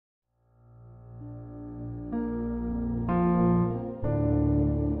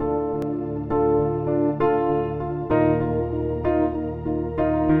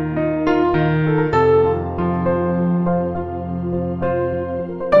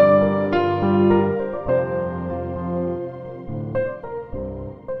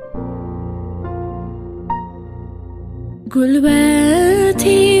ጉልበቴ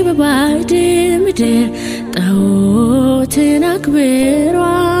በባዕድ ምድር ጣዖትን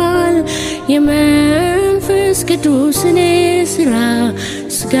አክብሯል የመንፈስ ቅዱስን ሥራ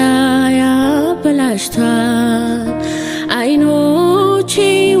ሥጋ ያበላሽቷል አይኖቼ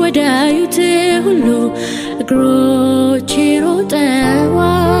ወዳዩት ሁሉ እግሮቼ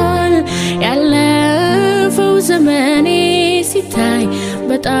ሮጠዋል ያለፈው ዘመኔ ሲታይ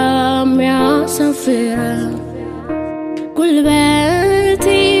በጣም ያሳፍራል ጉልበቴ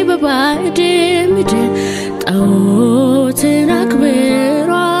በባዕድ ምድር ጣዖትን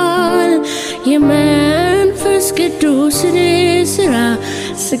አክብሯል የመንፈስ ቅዱስን ሥራ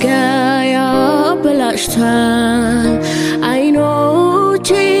ሥጋ ያበላሽቷል አይኖቼ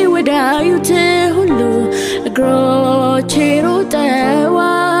ወዳዩት ሁሉ እግሮቼ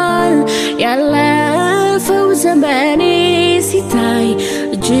ሮጠዋል ያለፈው ዘመኔ ሲታይ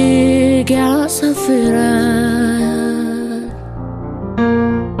እጅግ ያሳፍራል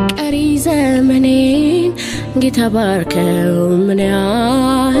ቀሪ ዘመኔን ጌታ ባርከው ምን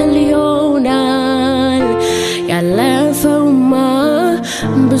ያህል ይሆናል ያለፈውማ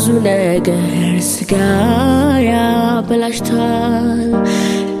ብዙ ነገር ሥጋ ያበላሽቷል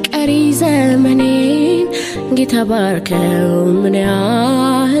ቀሪ ዘመኔን ጌታ ባርከው ምን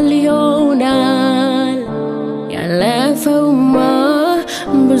ያህል ይሆናል ያለፈውማ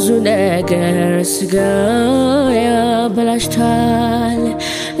ብዙ ነገር ሥጋ ያበላሽቷል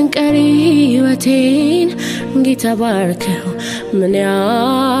ቀሪ ሕይወቴን ጌታ ባርከው ምን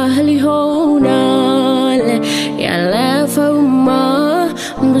ያህል ይሆናል ያለፈውማ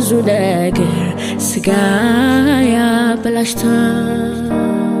ብዙ ነገር ሥጋ ያበላሽቷል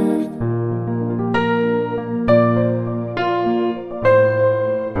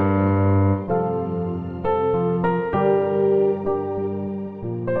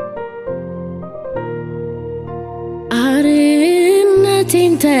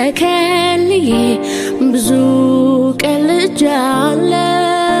አርነቴን ተከልዬ ብዙ ቀልጃለሁ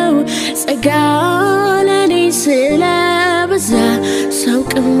ጸጋ ለኔ ስለበዛ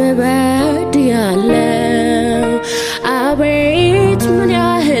ሳውቅም በድያለሁ አቤት ምን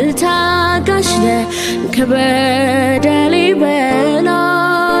ያህል ታጋሽ ነህ ከበደሌ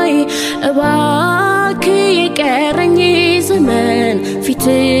በላይ እባክህ የቀረኝ ዘመን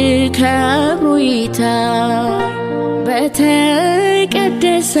ፊትህ ከብሮ ይታይ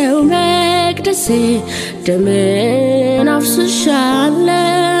በተቀደሰው መቅደስ ደምን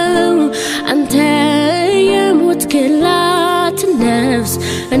አፍስሻለሁ አንተ የሞትክላት ነፍስ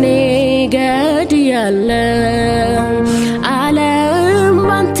እኔ ገድያለሁ ዓለም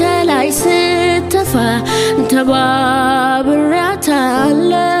ባንተ ላይ ስተፋ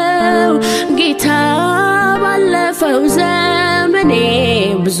ተባብሬያታለሁ ጌታ ባለፈው ዘመኔ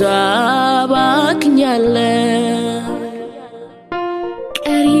ብዙ አባክኛለሁ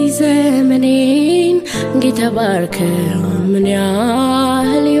ቀሪ ዘመኔን ጌታ ባርከው ምን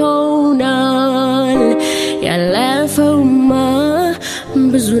ያህል ይሆናል ያለፈውማ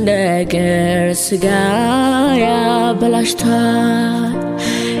ብዙ ነገር ሥጋ ያበላሽቷል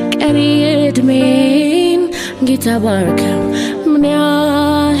ቀሪ ዕድሜን ጌታ ባርከው ምን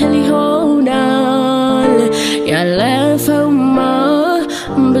ያህል ይሆናል ያለፈውማ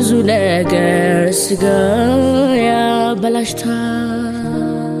ብዙ ነገር ሥጋ ያበላሽቷል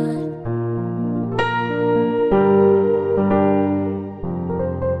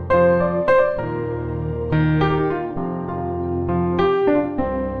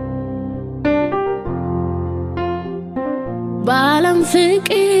ባለም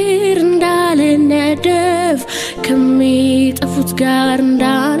ፍቅር እንዳልነደፍ ከሚጠፉት ጋር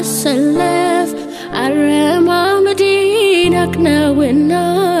እንዳልሰለፍ አረማመዴን አቅናውና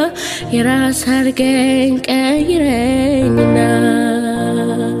የራስ አድርገኝ ቀይረኝና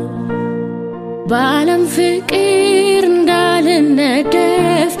ባለም ፍቅር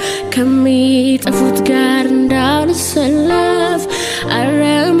እንዳልነደፍ ከሚጠፉት ጋር እንዳልሰለፍ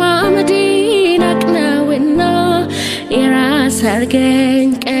አረማመዴን አቅናውና የራስ አድርገኝ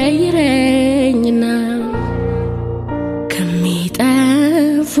ቀይረኝና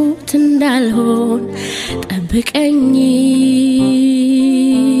ከሚጠፉት እንዳልሆን ጠብቀኝ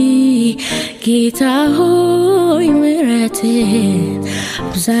ጌታ ሆይ ምሕረትህን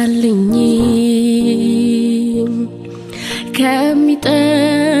አብዛልኝ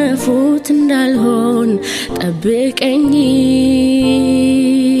ከሚጠፉት እንዳልሆን ጠብቀኝ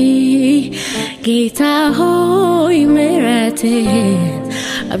ጌታ ሆይ ምሕረትህን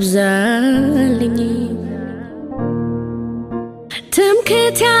አብዛልኝ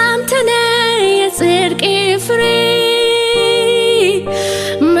ትምክህቴ አንተ ነህ የጽድቄ ፍሬ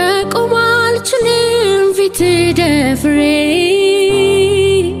መቆም አልችልም ፊት ትደፍሬ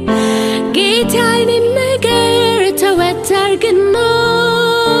ጌታዬን ነገር ተወታርግና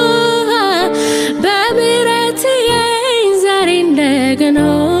በምሕረት ዛሬ እንደገና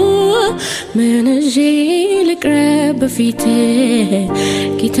ምን ይዤ ልቅረብ በፊት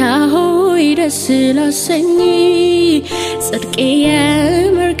ጌታ ሆይ ደስ ላሰኝ ጽድቄ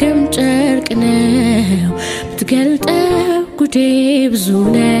የመርገም ጨርቅ ነው ብትገልጠው ጉዴ ብዙ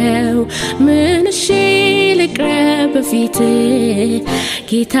ነው ምን ይዤ ልቅረብ በፊት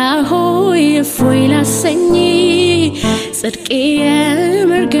ጌታ ሆይ እፎይ ላሰኝ ጽድቄ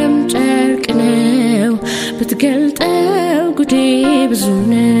የመርገም ጨርቅ ነው ብትገልጠው ጉዴ ብዙ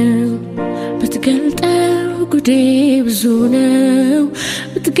ነው ብትገልጠው ጉዴ ብዙ ነው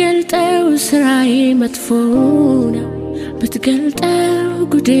ብትገልጠው ስራዬ መጥፎ ነው ብትገልጠው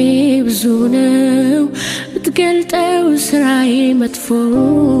ጉዴ ብዙ ነው ብትገልጠው ስራዬ መጥፎ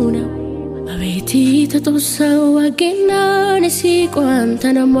ነው አቤት ተጦሰው አገና ነሲቋን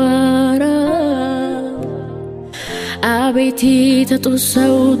ተነማራ አቤት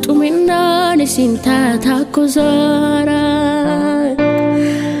ተጦሰው ጡምና ነሲንታ ታኮዛራ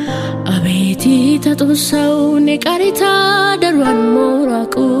አቤት ተጦሰው ነቃሪታ ደርዋን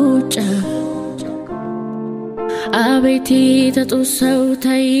ሞራቁጫ አቤት ተጦሰው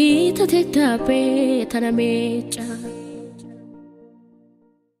ታይ ተተታቤ ተነሜጫ